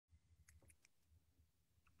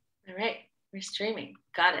All right, we're streaming.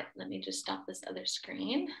 Got it. Let me just stop this other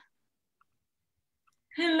screen.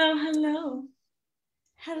 Hello, hello.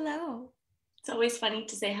 Hello. It's always funny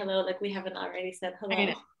to say hello like we haven't already said hello. I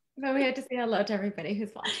know. But we have to say hello to everybody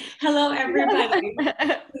who's watching. Hello, everybody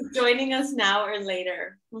who's joining us now or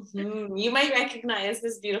later. Mm-hmm. You might recognize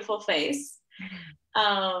this beautiful face.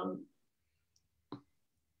 My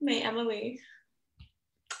Emily.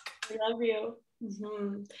 I love you.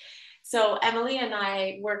 Mm-hmm. So Emily and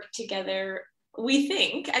I work together. We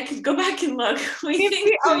think, I could go back and look. We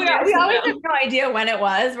always have no idea when it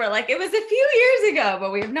was. We're like, it was a few years ago,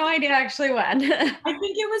 but we have no idea actually when. I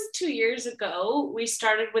think it was 2 years ago. We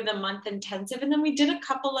started with a month intensive, and then we did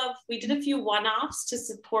a few one-offs to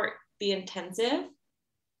support the intensive.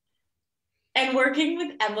 And working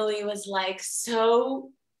with Emily was like,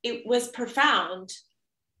 it was profound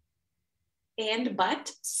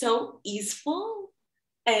but so easeful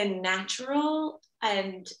and natural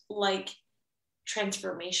and like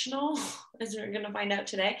transformational, as we're going to find out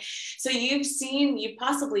today. So you've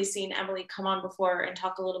possibly seen Emily come on before and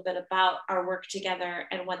talk a little bit about our work together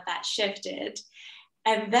and what that shifted.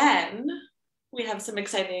 And then we have some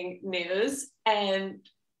exciting news. And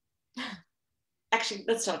actually,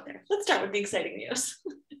 let's start there. Let's start with the exciting news.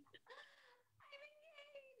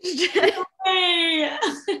 Yay!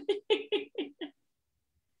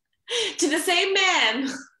 To the same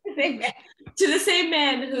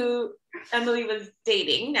man who Emily was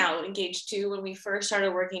dating, now engaged to, when we first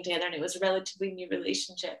started working together, and it was a relatively new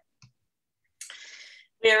relationship.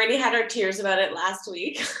 We already had our tears about it last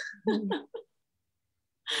week.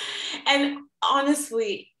 And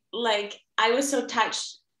honestly, like, I was so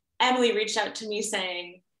touched. Emily reached out to me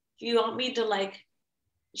saying, "Do you want me to like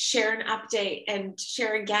share an update and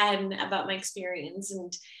share again about my experience?"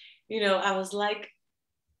 And, I was like,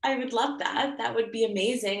 I would love that. That would be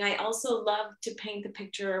amazing. I also love to paint the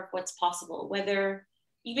picture of what's possible, whether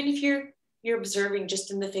even if you're observing just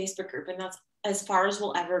in the Facebook group, and that's as far as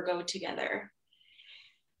we'll ever go together.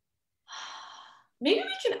 Maybe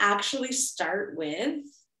we can actually start with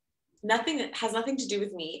nothing that has nothing to do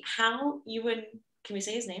with me. How you and, can we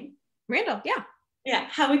say his name? Randall, yeah. Yeah,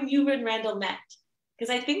 how you and Randall met. Because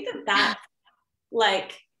I think that's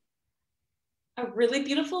like a really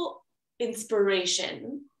beautiful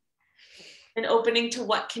inspiration and opening to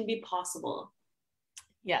what can be possible.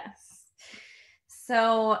 Yes.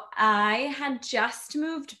 So I had just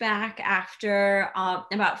moved back after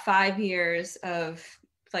about 5 years of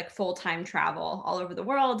like full-time travel all over the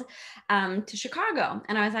world to Chicago.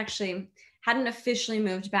 And I was actually hadn't officially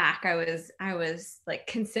moved back. I was like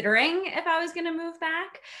considering if I was going to move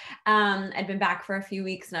back. I'd been back for a few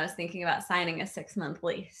weeks and I was thinking about signing a 6-month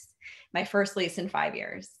lease, my first lease in 5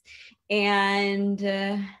 years. And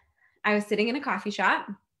I was sitting in a coffee shop,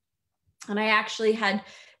 and I actually had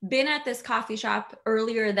been at this coffee shop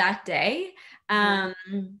earlier that day. But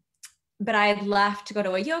I had left to go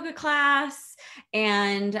to a yoga class,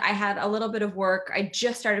 and I had a little bit of work. I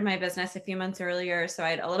just started my business a few months earlier, so I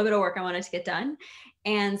had a little bit of work I wanted to get done.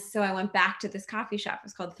 And so I went back to this coffee shop. It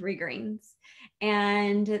was called Three Greens.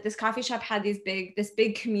 And this coffee shop had this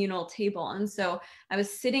big communal table. And so I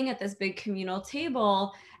was sitting at this big communal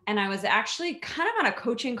table, and I was actually kind of on a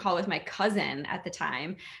coaching call with my cousin at the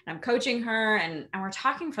time. And I'm coaching her, and we're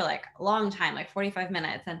talking for like a long time, like 45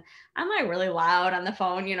 minutes. And I'm like really loud on the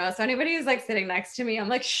phone, so anybody who's like sitting next to me, I'm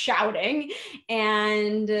like shouting.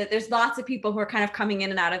 And there's lots of people who are kind of coming in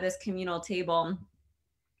and out of this communal table.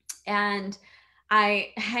 And I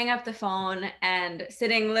hang up the phone, and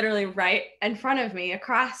sitting literally right in front of me,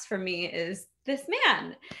 across from me, is this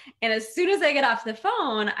man. And as soon as I get off the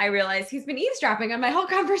phone, I realize he's been eavesdropping on my whole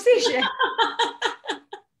conversation.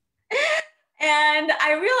 And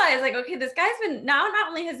I realized, like, okay, this guy's been, not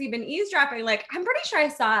only has he been eavesdropping, like, I'm pretty sure I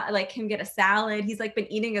saw like him get a salad. He's like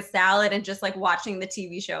been eating a salad and just like watching the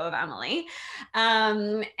TV show of Emily.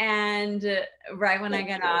 And right when I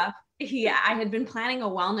get off, I had been planning a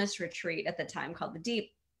wellness retreat at the time called The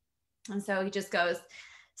Deep. And so he just goes,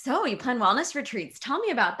 "So you plan wellness retreats? Tell me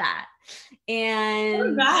about that."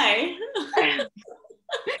 And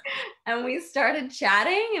and we started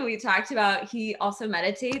chatting, and we talked about, he also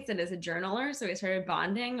meditates and is a journaler. So we started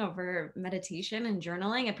bonding over meditation and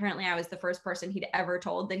journaling. Apparently I was the first person he'd ever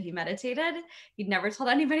told that he meditated. He'd never told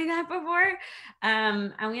anybody that before.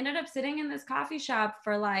 And we ended up sitting in this coffee shop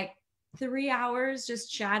for like 3 hours,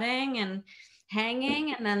 just chatting and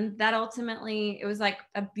hanging. And then that ultimately, it was like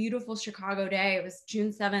a beautiful Chicago day. It was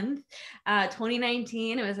June 7th,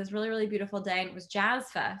 2019. It was this really, really beautiful day, and it was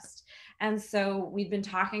Jazz Fest. And so we'd been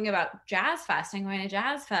talking about Jazz Fest and going to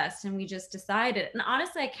Jazz Fest, and we just decided, and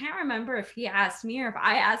honestly, I can't remember if he asked me or if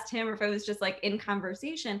I asked him or if it was just like in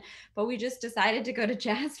conversation, but we just decided to go to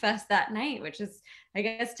Jazz Fest that night, which is, I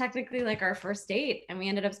guess, technically like our first date. And we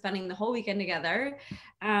ended up spending the whole weekend together.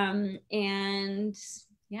 And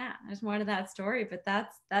yeah, there's more to that story, but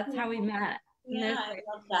that's how we met. Yeah, I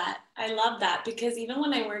love that. I love that because even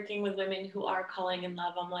when I'm working with women who are calling in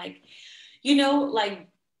love, I'm like, like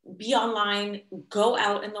be online, go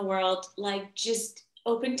out in the world, like just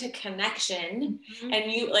open to connection. Mm-hmm.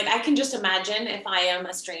 And you like, I can just imagine if I am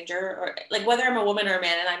a stranger or like whether I'm a woman or a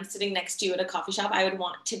man and I'm sitting next to you at a coffee shop, I would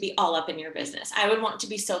want to be all up in your business. I would want to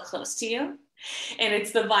be so close to you. And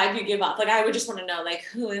it's the vibe you give off. Like, I would just want to know, like,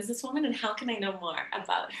 who is this woman and how can I know more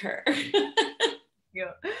about her?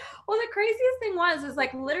 Yeah. Well, the craziest thing is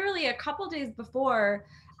like literally a couple days before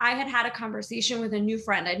I had a conversation with a new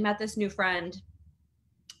friend. I'd met this new friend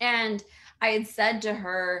and I had said to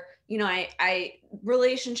her, I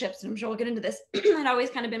relationships, and I'm sure we'll get into this, had always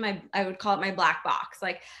kind of been I would call it my black box.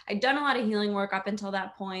 Like I'd done a lot of healing work up until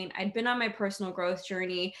that point. I'd been on my personal growth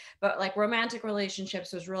journey, but like romantic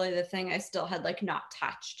relationships was really the thing I still had like not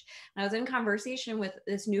touched. And I was in conversation with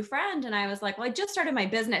this new friend and I was like, well, I just started my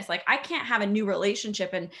business. Like I can't have a new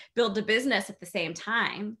relationship and build a business at the same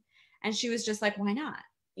time. And she was just like, why not?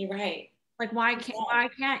 You're right. Like, why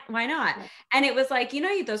not? And it was like,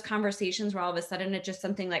 those conversations where all of a sudden it just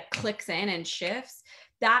something like clicks in and shifts.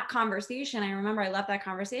 That conversation, I remember I left that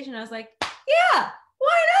conversation. I was like, yeah,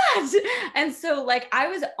 why not? And so like, I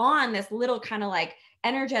was on this little kind of like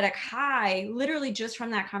energetic high, literally just from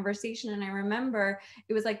that conversation. And I remember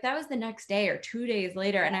it was like, that was the next day or 2 days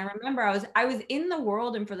later. And I remember I was in the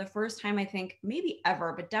world. And for the first time, I think maybe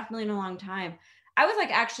ever, but definitely in a long time, I was like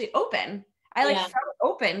actually open. I like felt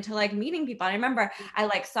open to like meeting people. I remember I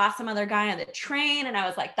like saw some other guy on the train and I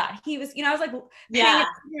was like, thought he was, I was like, right.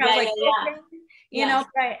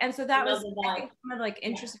 And so that was, I think one of the like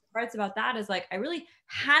interesting parts about that is like, I really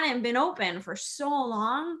hadn't been open for so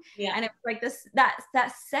long. Yeah. And it was like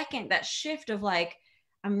that second, that shift of like,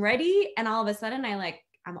 I'm ready. And all of a sudden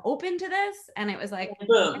I'm open to this. And it was like,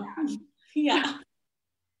 boom. Yeah.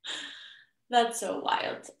 That's so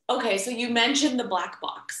wild. Okay. So you mentioned the black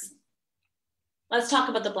box. Let's talk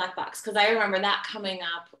about the black box because I remember that coming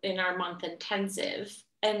up in our month intensive.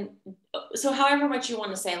 And so however much you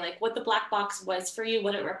want to say, like what the black box was for you,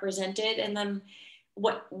 what it represented, and then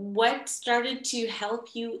what started to help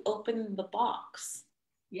you open the box.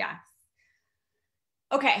 Yeah.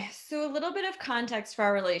 Okay, so a little bit of context for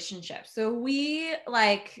our relationship. So we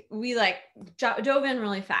dove in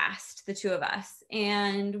really fast, the two of us,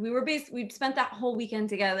 and we'd spent that whole weekend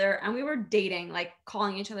together, and we were dating, like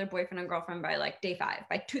calling each other boyfriend and girlfriend by like day 5,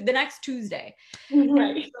 the next Tuesday.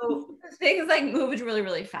 Right. So things like moved really,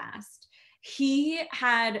 really fast. He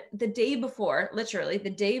had literally the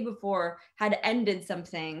day before, had ended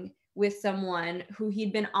something with someone who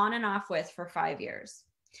he'd been on and off with for 5 years.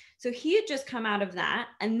 So he had just come out of that,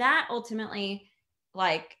 and that ultimately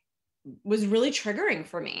like was really triggering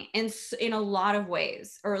for me in a lot of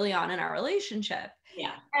ways early on in our relationship.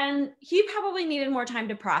 Yeah. And he probably needed more time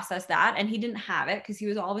to process that, and he didn't have it because he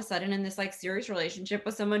was all of a sudden in this like serious relationship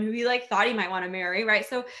with someone who he like thought he might want to marry, right?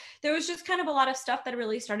 So there was just kind of a lot of stuff that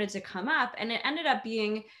really started to come up, and it ended up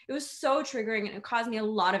being, it was so triggering, and it caused me a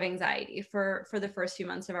lot of anxiety for the first few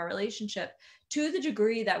months of our relationship, to the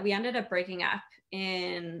degree that we ended up breaking up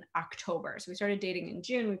in October. So we started dating in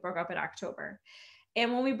June, we broke up in October.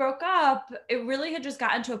 And when we broke up, it really had just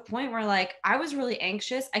gotten to a point where like I was really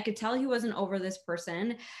anxious. I could tell he wasn't over this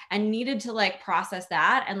person and needed to like process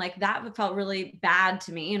that. And like that felt really bad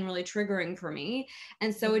to me and really triggering for me.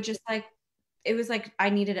 And so it just like, it was like I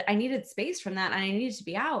needed space from that, and I needed to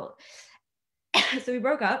be out. So we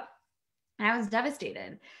broke up. And I was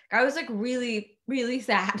devastated. I was like really, really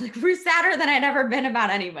sad, like sadder than I'd ever been about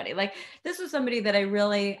anybody. Like this was somebody that I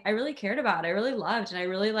really cared about. I really loved. And I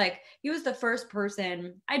really he was the first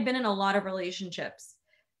person. I'd been in a lot of relationships,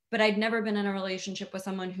 but I'd never been in a relationship with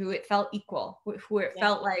someone who it felt equal, who it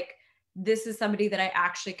felt like this is somebody that I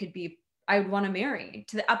actually I would want to marry.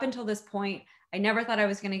 Up until this point, I never thought I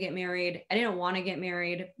was going to get married. I didn't want to get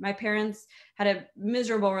married. My parents had a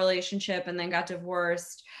miserable relationship and then got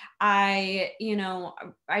divorced. I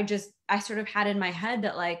sort of had in my head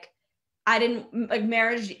that like, I didn't like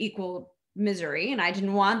marriage equal misery, and I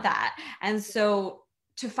didn't want that. And so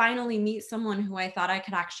to finally meet someone who I thought I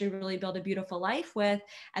could actually really build a beautiful life with,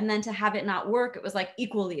 and then to have it not work, it was like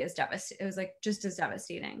equally as devastating. It was like just as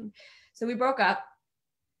devastating. So we broke up,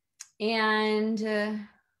 and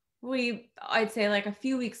I'd say like a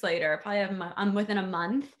few weeks later, probably within a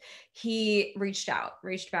month, he reached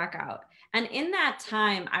back out. And in that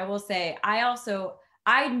time, I will say, I'd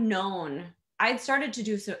started to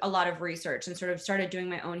do a lot of research and sort of started doing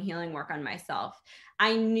my own healing work on myself.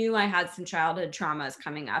 I knew I had some childhood traumas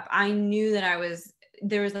coming up. I knew that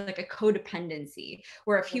there was like a codependency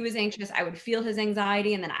where if he was anxious, I would feel his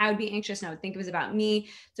anxiety, and then I would be anxious and I would think it was about me.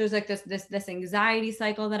 So it was like this anxiety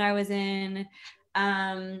cycle that I was in.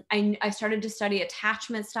 I started to study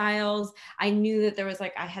attachment styles. I knew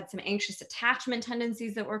that I had some anxious attachment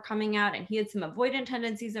tendencies that were coming out, and he had some avoidant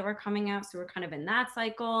tendencies that were coming out. So we're kind of in that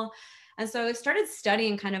cycle. And so I started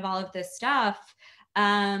studying kind of all of this stuff.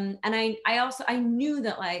 And I knew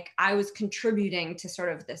that like I was contributing to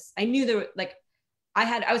sort of this. I knew there like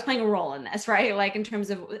I was playing a role in this, right? Like in terms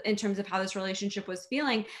of how this relationship was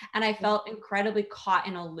feeling. And I felt incredibly caught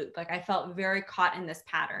in a loop. Like I felt very caught in this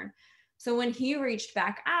pattern. So when he reached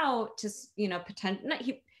back out to,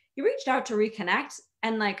 he reached out to reconnect,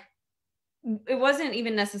 and like, it wasn't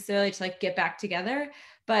even necessarily to like get back together,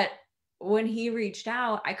 but when he reached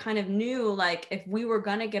out, I kind of knew like if we were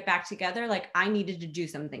going to get back together, like I needed to do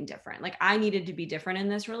something different. Like I needed to be different in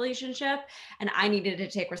this relationship, and I needed to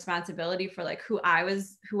take responsibility for like who I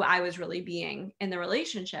was really being in the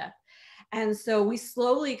relationship. And so we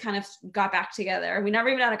slowly kind of got back together. We never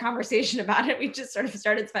even had a conversation about it. We just sort of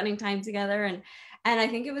started spending time together. And I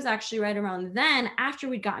think it was actually right around then, after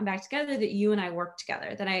we'd gotten back together, that you and I worked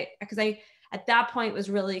together. Because I, at that point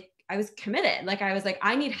I was committed. Like I was like,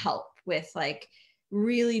 I need help with like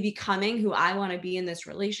really becoming who I want to be in this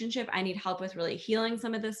relationship. I need help with really healing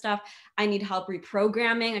some of this stuff. I need help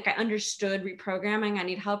reprogramming. Like I understood reprogramming. I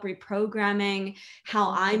need help reprogramming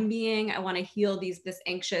how I'm being. I want to heal this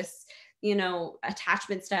anxious,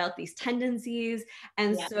 attachment style, these tendencies.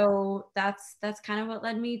 And so that's kind of what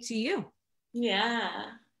led me to you. Yeah.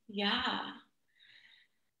 Yeah.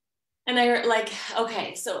 And I like,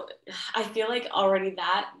 okay, so I feel like already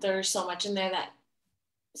that there's so much in there that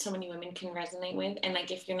so many women can resonate with. And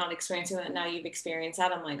like, if you're not experiencing that now, you've experienced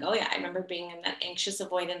that. I'm like, oh yeah, I remember being in that anxious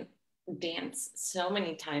avoidant dance so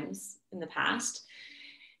many times in the past.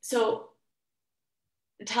 So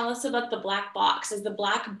tell us about the black box. Is the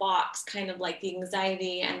black box kind of like the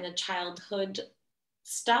anxiety and the childhood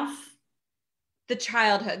stuff? The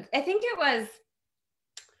childhood. I think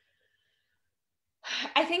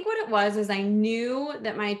what it was is I knew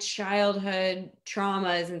that my childhood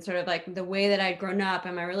traumas and sort of like the way that I'd grown up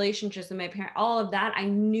and my relationships with my parents, all of that, I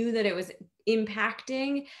knew that it was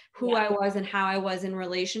impacting who I was and how I was in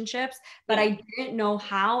relationships, but I didn't know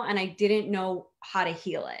how, and I didn't know how to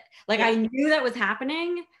heal it. Like I knew that was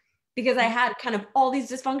happening because I had kind of all these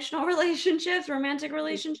dysfunctional relationships, romantic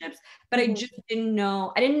relationships, but I just didn't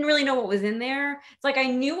know. I didn't really know what was in there. It's like I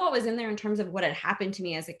knew what was in there in terms of what had happened to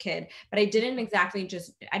me as a kid, but I didn't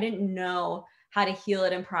I didn't know how to heal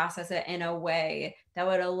it and process it in a way that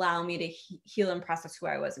would allow me to heal and process who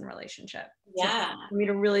I was in relationship. Yeah. For me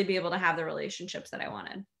to really be able to have the relationships that I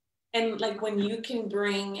wanted. And like when you can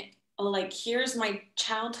bring, like, here's my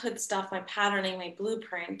childhood stuff, my patterning, my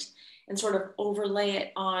blueprint, and sort of overlay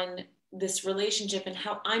it on this relationship and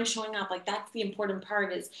how I'm showing up. Like that's the important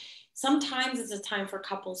part. Is sometimes it's a time for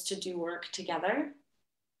couples to do work together.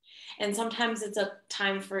 And sometimes it's a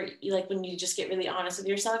time for you, like when you just get really honest with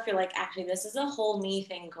yourself, you're like, actually, this is a whole me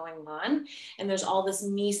thing going on. And there's all this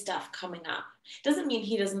me stuff coming up. Doesn't mean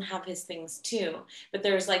he doesn't have his things too, but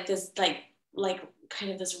there's like this, like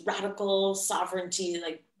kind of this radical sovereignty,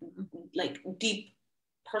 like deep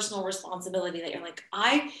personal responsibility that you're like,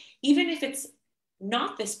 even if it's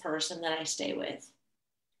not this person that I stay with,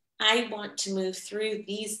 I want to move through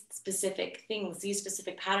these specific things, these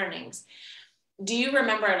specific patternings. Do you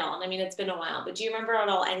remember at all? And I mean, it's been a while, but do you remember at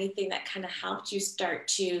all anything that kind of helped you start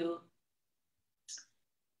to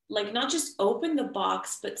like not just open the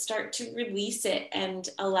box, but start to release it and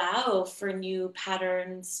allow for new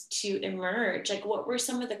patterns to emerge? Like what were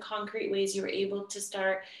some of the concrete ways you were able to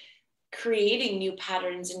start creating new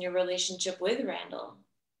patterns in your relationship with Randall?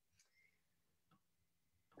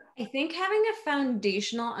 I think having a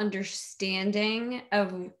foundational understanding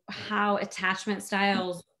of how attachment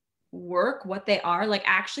styles work, what they are, like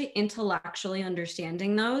actually intellectually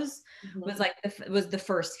understanding those was like was the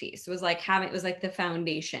first piece. It was like the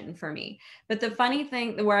foundation for me. But the funny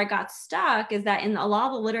thing where I got stuck is that in a lot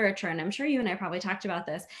of the literature, and I'm sure you and I probably talked about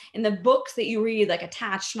this, in the books that you read, like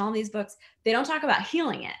Attached and all these books, they don't talk about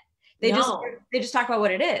healing it. They just talk about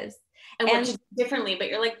what it is. And what to do differently, but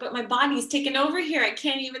you're like, but my body's taking over here. I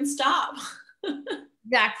can't even stop.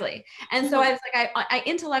 Exactly. And so I was like, I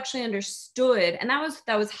intellectually understood, and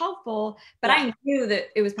that was helpful, but I knew that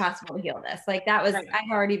it was possible to heal this. Like that was, I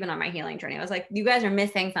had already been on my healing journey. I was like, you guys are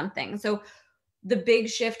missing something. So the big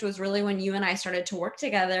shift was really when you and I started to work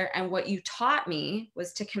together, and what you taught me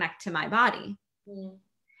was to connect to my body. Mm.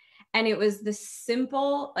 And it was the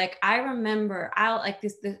simple, like, I remember, I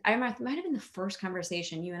might have been the first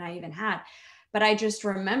conversation you and I even had, but I just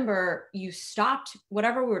remember you stopped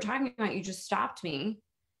whatever we were talking about. You just stopped me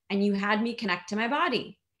and you had me connect to my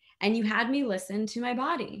body and you had me listen to my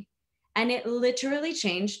body. And it literally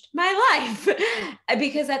changed my life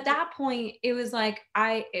because at that point it was like,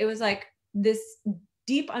 this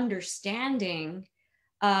deep understanding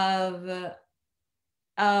of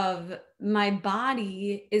my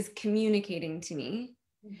body is communicating to me.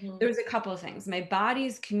 Mm-hmm. There's a couple of things. My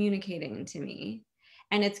body's communicating to me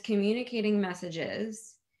and it's communicating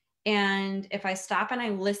messages. And if I stop and I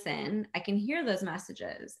listen, I can hear those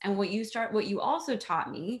messages. And what you also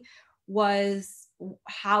taught me was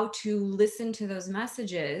how to listen to those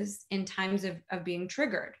messages in times of being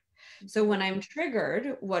triggered. So when I'm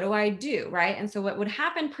triggered, what do I do? Right. And so what would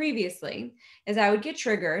happen previously is I would get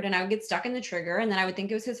triggered and I would get stuck in the trigger. And then I would think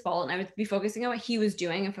it was his fault. And I would be focusing on what he was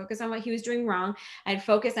doing and focus on what he was doing wrong. I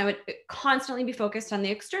would constantly be focused on the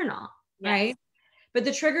external. Yes. Right. But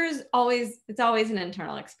the trigger is it's always an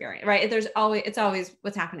internal experience, right? It's always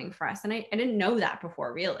what's happening for us. And I didn't know that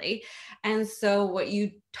before, really. And so what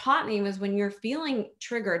you taught me was when you're feeling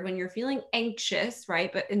triggered, when you're feeling anxious, right?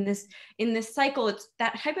 But in this cycle, it's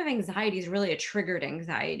that type of anxiety is really a triggered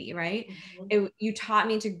anxiety, right? Mm-hmm. You taught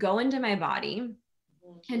me to go into my body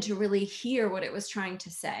Mm-hmm. and to really hear what it was trying to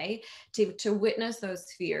say, to witness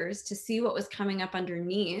those fears, to see what was coming up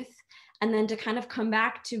underneath, and then to kind of come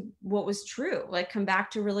back to what was true, like come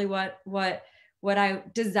back to really what I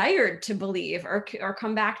desired to believe, or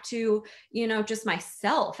come back to, just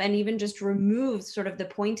myself, and even just remove sort of the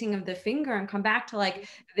pointing of the finger and come back to like,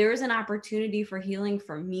 there's an opportunity for healing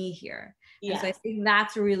for me here. Yes. And so I think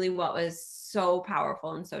that's really what was so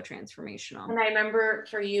powerful and so transformational. And I remember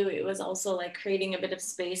for you, it was also like creating a bit of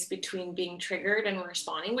space between being triggered and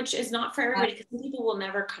responding, which is not for everybody because some people will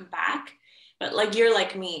never come back. But like you're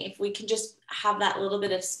like me, if we can just have that little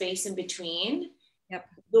bit of space in between, yep,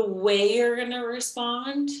 the way you're going to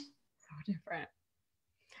respond. So different.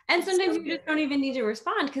 And sometimes you just don't even need to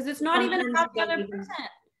respond because it's not even about the other person.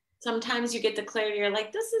 Sometimes you get the clarity, you're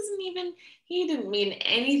like, this isn't even, he didn't mean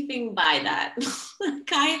anything by that.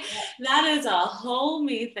 That is a whole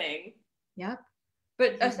me thing. Yep.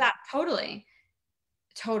 But that totally.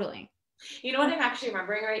 You know what I'm actually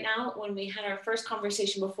remembering right now? When we had our first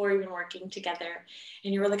conversation before even working together,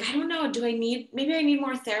 and you were like, I don't know, maybe I need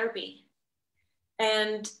more therapy.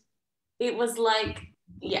 And it was like,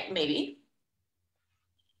 yeah, maybe.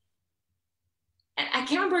 And I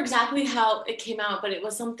can't remember exactly how it came out, but it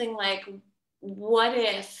was something like, what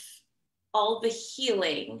if all the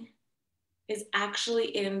healing is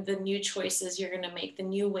actually in the new choices you're going to make, the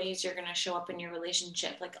new ways you're going to show up in your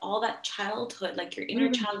relationship, like all that childhood, like your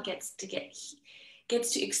inner child gets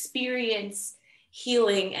to experience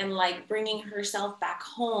healing and like bringing herself back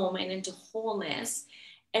home and into wholeness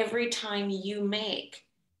every time you make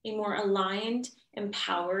a more aligned,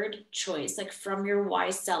 empowered choice, like from your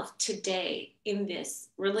wise self today in this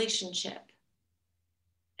relationship.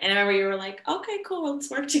 And I remember you were like, okay, cool, let's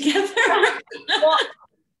work together.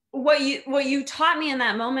 Well, what you taught me in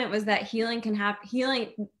that moment was that healing can happen.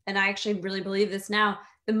 And I actually really believe this now,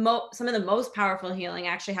 some of the most powerful healing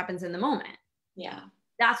actually happens in the moment. Yeah.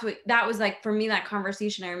 That was like, for me, that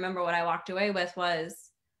conversation, I remember what I walked away with was,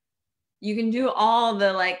 you can do all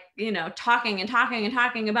the like, talking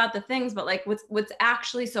about the things, but like what's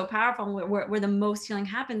actually so powerful, where the most healing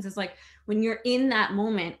happens is like when you're in that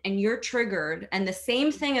moment and you're triggered and the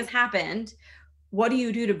same thing has happened. What do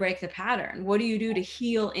you do to break the pattern? What do you do to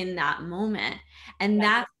heal in that moment? And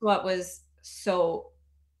that's what was so,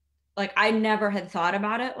 like, I never had thought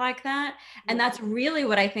about it like that. And that's really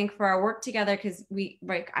what I think for our work together, because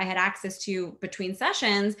I had access to between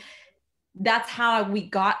sessions. That's how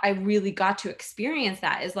I really got to experience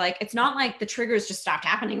that, is like, it's not like the triggers just stopped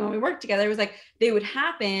happening when we worked together. It was like, they would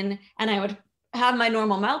happen and I would have my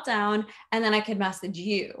normal meltdown, and then I could message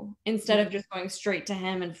you instead of just going straight to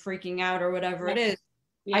him and freaking out or whatever it is.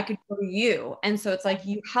 I could go to you. And so it's like,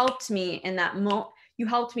 you helped me in that moment. You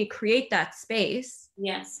helped me create that space.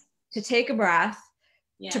 Yes. To take a breath,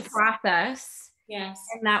 to process. Yes.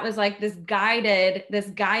 And that was like this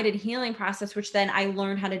guided healing process, which then I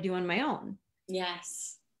learned how to do on my own.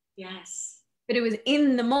 Yes. Yes. But it was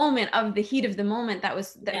in the moment of the heat of the moment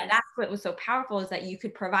that's what was so powerful, is that you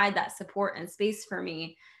could provide that support and space for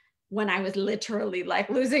me when I was literally like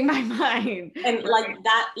losing my mind. And like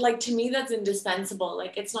that, like to me, that's indispensable.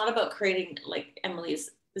 Like, it's not about creating, like,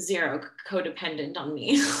 Emily's zero codependent on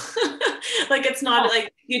me. Like, it's not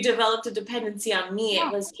like you developed a dependency on me. Yeah.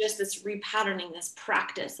 It was just this repatterning, this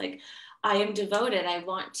practice. Like, I am devoted. I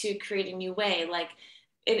want to create a new way. Like,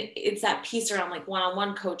 it's that piece around like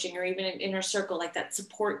one-on-one coaching or even an inner circle, like that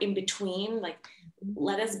support in between. Like,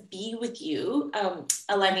 let us be with you.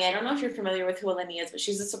 Eleni, I don't know if you're familiar with who Eleni is, but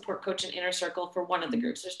she's a support coach in inner circle for one of the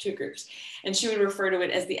groups. There's 2 groups, and she would refer to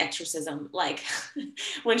it as the exorcism. Like,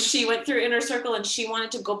 when she went through inner circle and she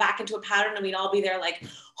wanted to go back into a pattern, and we'd all be there like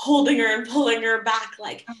holding her and pulling her back,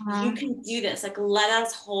 like, you can do this. Like, let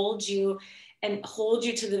us hold you and hold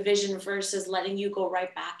you to the vision versus letting you go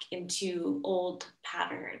right back into old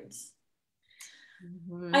patterns.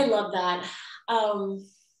 I love that.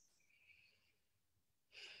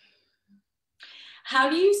 How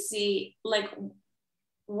do you see, like,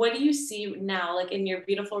 what do you see now, like, in your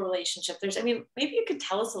beautiful relationship? I mean, maybe you could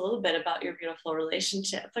tell us a little bit about your beautiful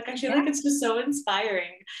relationship. Like, I feel like it's just so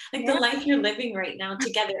inspiring. Like, the life you're living right now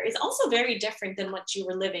together is also very different than what you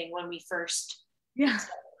were living when we first started.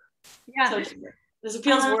 So different. This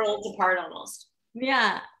feels worlds apart almost.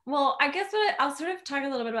 Yeah. Well, I guess I'll sort of talk a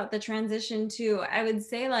little bit about the transition too. I would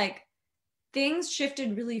say, like, things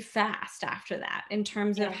shifted really fast after that in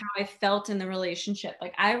terms of how I felt in the relationship.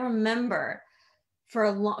 Like, I remember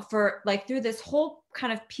for like through this whole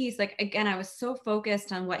kind of piece, like, again, I was so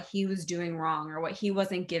focused on what he was doing wrong or what he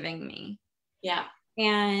wasn't giving me. Yeah.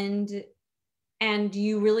 And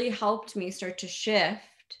you really helped me start to shift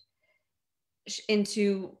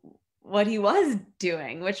into what he was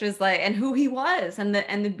doing, which was like, and who he was, and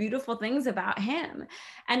the beautiful things about him.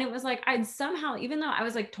 And it was like, I'd somehow, even though I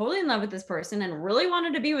was like totally in love with this person and really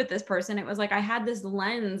wanted to be with this person, it was like I had this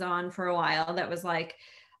lens on for a while that was like,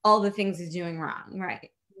 all the things he's doing wrong, right?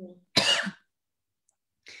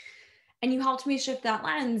 And you helped me shift that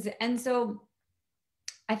lens. And so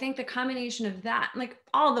I think the combination of that, like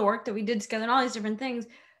all the work that we did together and all these different things,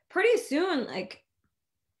 pretty soon, like,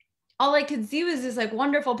 all I could see was this like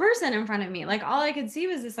wonderful person in front of me. Like, all I could see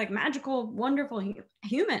was this like magical, wonderful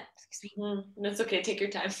human. Excuse me. That's okay. Take your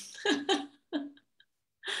time.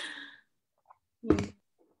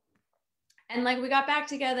 And like, we got back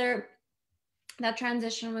together. That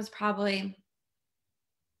transition was probably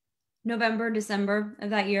November, December of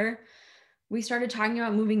that year. We started talking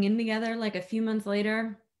about moving in together like a few months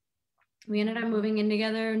later. We ended up moving in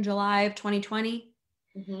together in July of 2020.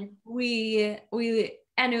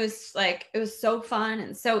 And it was so fun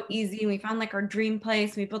and so easy. We found like our dream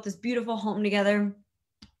place. We built this beautiful home together.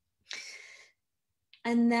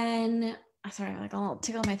 And then, sorry, like a little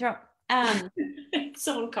tickle in my throat. It's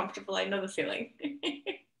so uncomfortable. I know the feeling.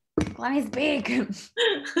 Let me speak.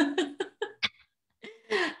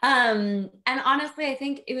 And honestly, I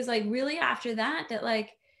think it was like really after that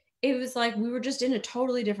like, it was like we were just in a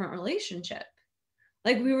totally different relationship.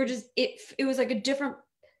 Like, we were just, it was like a different,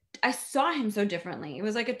 I saw him so differently. It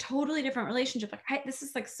was like a totally different relationship. Like, this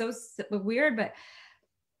is like so weird, but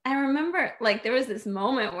I remember like there was this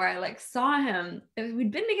moment where I like saw him.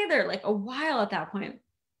 We'd been together like a while at that point.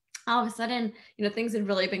 All of a sudden, you know, things had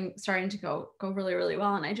really been starting to go really, really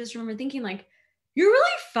well. And I just remember thinking like, you're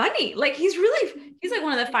really funny. Like, he's like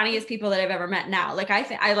one of the funniest people that I've ever met now. Like,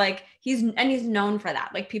 he's known for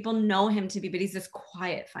that. Like, people know him to be, but he's this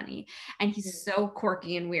quiet funny, and he's so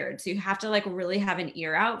quirky and weird. So you have to like really have an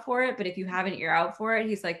ear out for it. But if you have an ear out for it,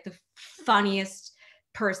 he's like the funniest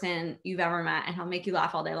person you've ever met, and he'll make you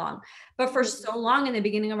laugh all day long. But for so long in the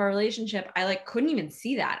beginning of our relationship, I like couldn't even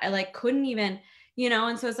see that. I like couldn't even, you know,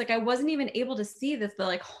 and so it's like I wasn't even able to see the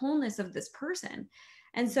like wholeness of this person.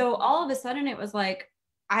 And so all of a sudden it was like,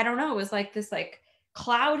 I don't know, it was like this like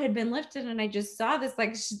cloud had been lifted, and I just saw this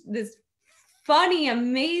like this funny,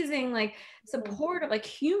 amazing, like supportive, like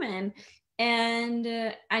human. And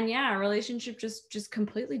yeah, our relationship just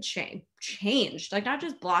completely changed, like not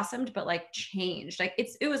just blossomed, but like changed. Like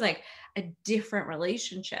it was like a different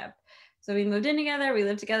relationship. So we moved in together, we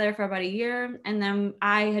lived together for about a year. And then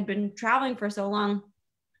I had been traveling for so long.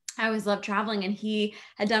 I always loved traveling, and he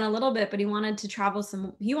had done a little bit, but he wanted to travel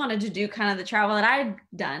he wanted to do kind of the travel that I'd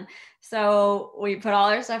done. So we put all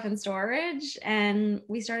our stuff in storage and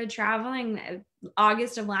we started traveling.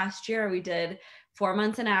 August of last year, we did 4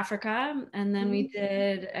 months in Africa, and then we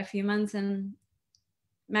did a few months in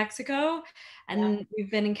Mexico, and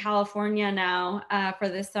we've been in California now for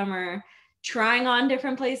this summer, trying on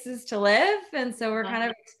different places to live. And so we're kind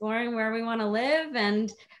of exploring where we want to live,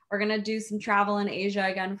 and we're going to do some travel in Asia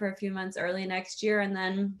again for a few months early next year, and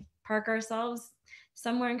then park ourselves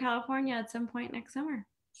somewhere in California at some point next summer.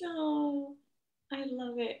 Oh, I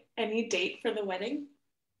love it. Any date for the wedding?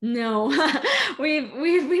 No, we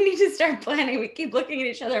need to start planning. We keep looking at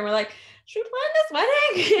each other and we're like, should we plan this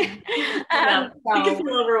wedding? It can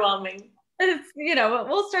feel overwhelming. it's, you know,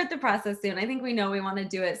 we'll start the process soon. I think we know we want to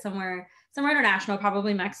do it somewhere international,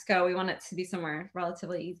 probably Mexico. We want it to be somewhere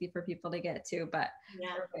relatively easy for people to get to, but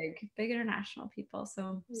Yeah. we're big international people.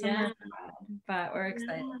 So somewhere Yeah. abroad, but we're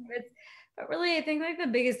excited. Yeah. But really, I think like the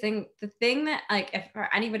biggest thing, the thing that like, if for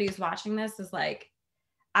anybody who's watching this is like,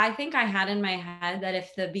 I think I had in my head that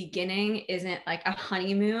if the beginning isn't like a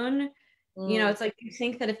honeymoon, you know, Mm. it's like you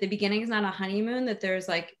think that if the beginning is not a honeymoon, that there's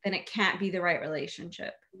like, then it can't be the right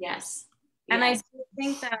relationship. Yes. And I Yes. do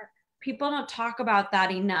think that people don't talk about that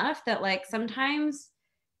enough, that like sometimes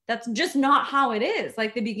that's just not how it is.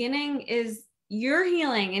 Like the beginning is you're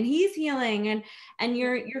healing and he's healing, and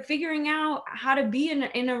you're figuring out how to be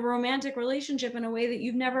in a romantic relationship in a way that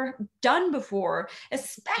you've never done before,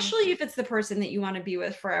 especially if it's the person that you want to be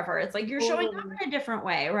with forever. It's like you're showing up Totally. in a different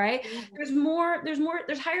way, right? Yeah.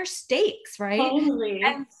 There's higher stakes, right? Totally.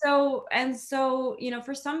 And so, you know,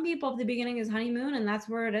 for some people, if the beginning is honeymoon and that's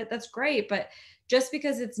where that's great. But just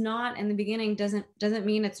because it's not in the beginning doesn't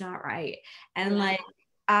mean it's not right. And Yeah. like,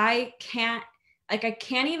 I can't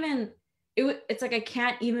even, it's like I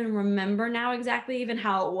can't even remember now exactly even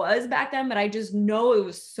how it was back then, but I just know it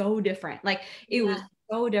was so different. Like it was Yeah.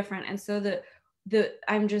 so different. And so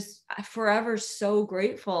I'm just forever so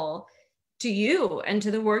grateful to you and to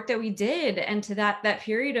the work that we did and to that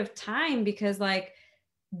period of time, because like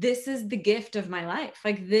this is the gift of my life.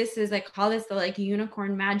 Like this is, I call this the like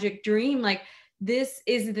unicorn magic dream. Like this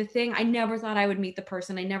is the thing. I never thought I would meet the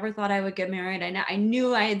person. I never thought I would get married. I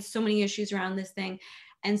knew I had so many issues around this thing.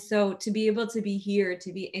 And so to be able to be here,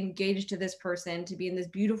 to be engaged to this person, to be in this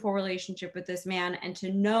beautiful relationship with this man, and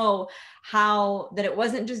to know how that it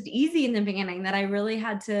wasn't just easy in the beginning, that I really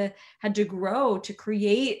had to grow to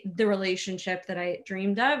create the relationship that I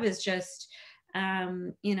dreamed of, is just,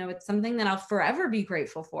 you know, it's something that I'll forever be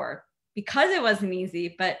grateful for, because it wasn't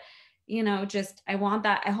easy. But you know, just I want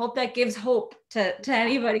that. I hope that gives hope to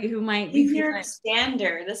anybody who might be He's your feeling.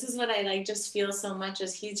 expander. This is what I like just feel so much,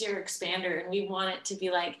 is he's your expander, and we want it to be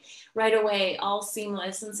like right away, all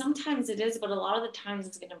seamless. And sometimes it is, but a lot of the times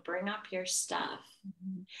it's going to bring up your stuff.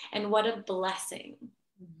 Mm-hmm. And what a blessing.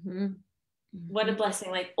 Mm-hmm. What a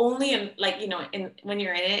blessing. Like only in like, you know, in when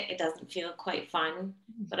you're in it, it doesn't feel quite fun.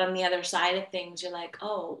 But on the other side of things, you're like,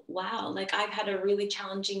 oh wow, like I've had a really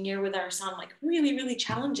challenging year with our son, like really, really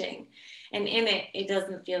challenging. And in it, it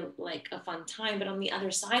doesn't feel like a fun time. But on the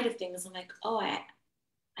other side of things, I'm like, oh, I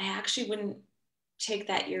actually wouldn't take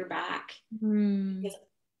that year back, Mm-hmm. because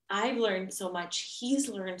I've learned so much. He's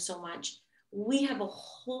learned so much. We have a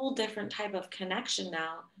whole different type of connection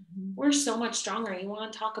now. We're so much stronger. You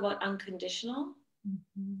want to talk about unconditional?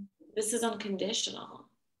 Mm-hmm. This is unconditional.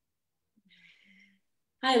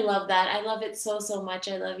 I love that. I love it so, so much.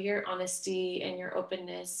 I love your honesty and your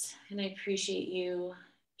openness. And I appreciate you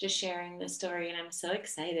just sharing this story. And I'm so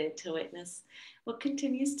excited to witness what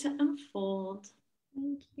continues to unfold.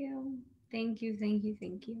 Thank you. Thank you. Thank you.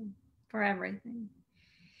 Thank you for everything.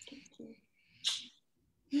 Thank you.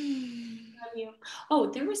 Love you. Oh,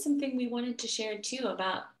 there was something we wanted to share too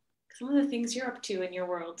about some of the things you're up to in your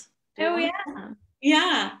world. Do you Oh want yeah. to?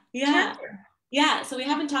 Yeah, yeah, Sure. yeah. So we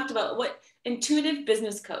haven't talked about what intuitive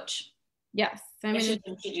business coach. Yes. I I mean, should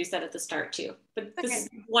introduce that at the start too. But this okay. is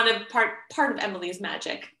one of part of Emily's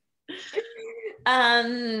magic.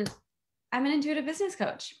 Um, I'm an intuitive business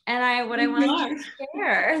coach, and what I You wanted to are.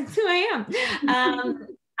 share is who I am.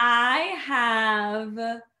 I have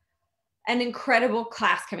an incredible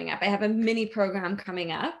class coming up. I have a mini program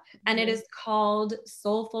coming up, and it is called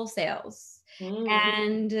Soulful Sales. Mm.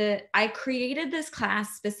 And I created this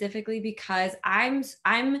class specifically because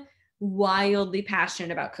I'm wildly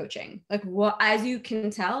passionate about coaching. Like, what, as you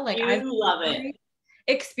can tell, like You I've love it.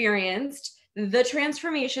 experienced the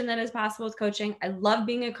transformation that is possible with coaching. I love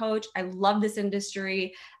being a coach. I love this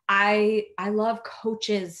industry. I love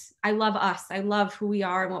coaches. I love us. I love who we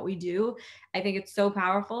are and what we do. I think it's so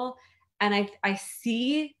powerful. And I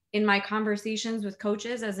see in my conversations with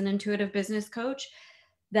coaches as an intuitive business coach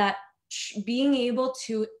that being able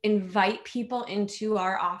to invite people into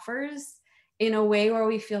our offers in a way where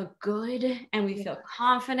we feel good and we feel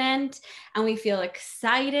confident and we feel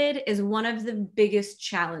excited is one of the biggest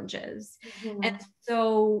challenges. Mm-hmm. And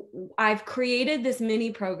so I've created this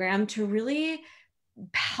mini program to really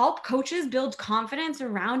help coaches build confidence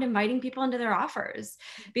around inviting people into their offers,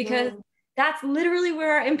 because that's literally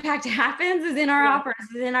where our impact happens, is in our offers,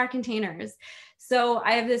 is in our containers. So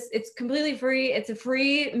I have this, it's completely free. It's a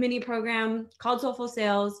free mini program called Soulful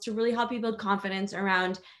Sales to really help you build confidence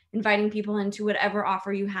around inviting people into whatever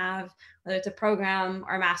offer you have, whether it's a program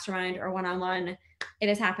or a mastermind or one-on-one. It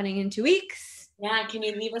is happening in 2 weeks. Yeah, can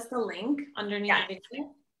you leave us the link underneath Yeah, the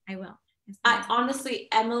video? I will. I honestly,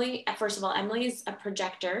 Emily, first of all, Emily is a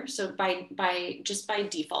projector. So by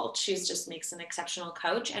default, she's just makes an exceptional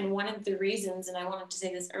coach. And one of the reasons, and I wanted to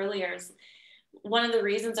say this earlier, is one of the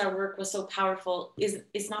reasons our work was so powerful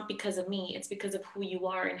is not because of me. It's because of who you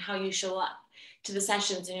are and how you show up to the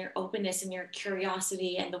sessions and your openness and your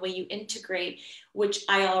curiosity and the way you integrate, which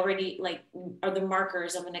I already like are the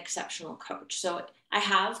markers of an exceptional coach. So I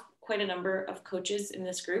have quite a number of coaches in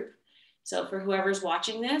this group. So for whoever's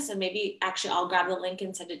watching this, and maybe actually I'll grab the link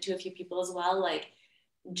and send it to a few people as well, like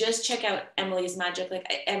just check out Emily's magic. Like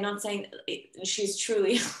I'm not saying she's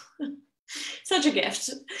truly such a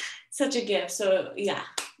gift, such a gift. So yeah,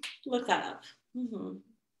 look that up. Mm-hmm.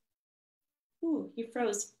 Ooh, you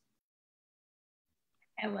froze.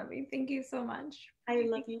 I love you. Thank you so much. I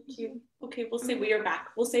love you too. Okay, we'll say we are back.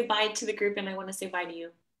 We'll say bye to the group, and I want to say bye to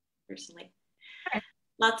you personally. Okay.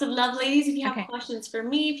 Lots of love, ladies. If you have questions for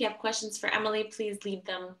me, if you have questions for Emily, please leave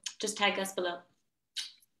them. Just tag us below.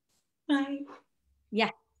 Bye.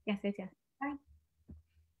 Yeah. Yes.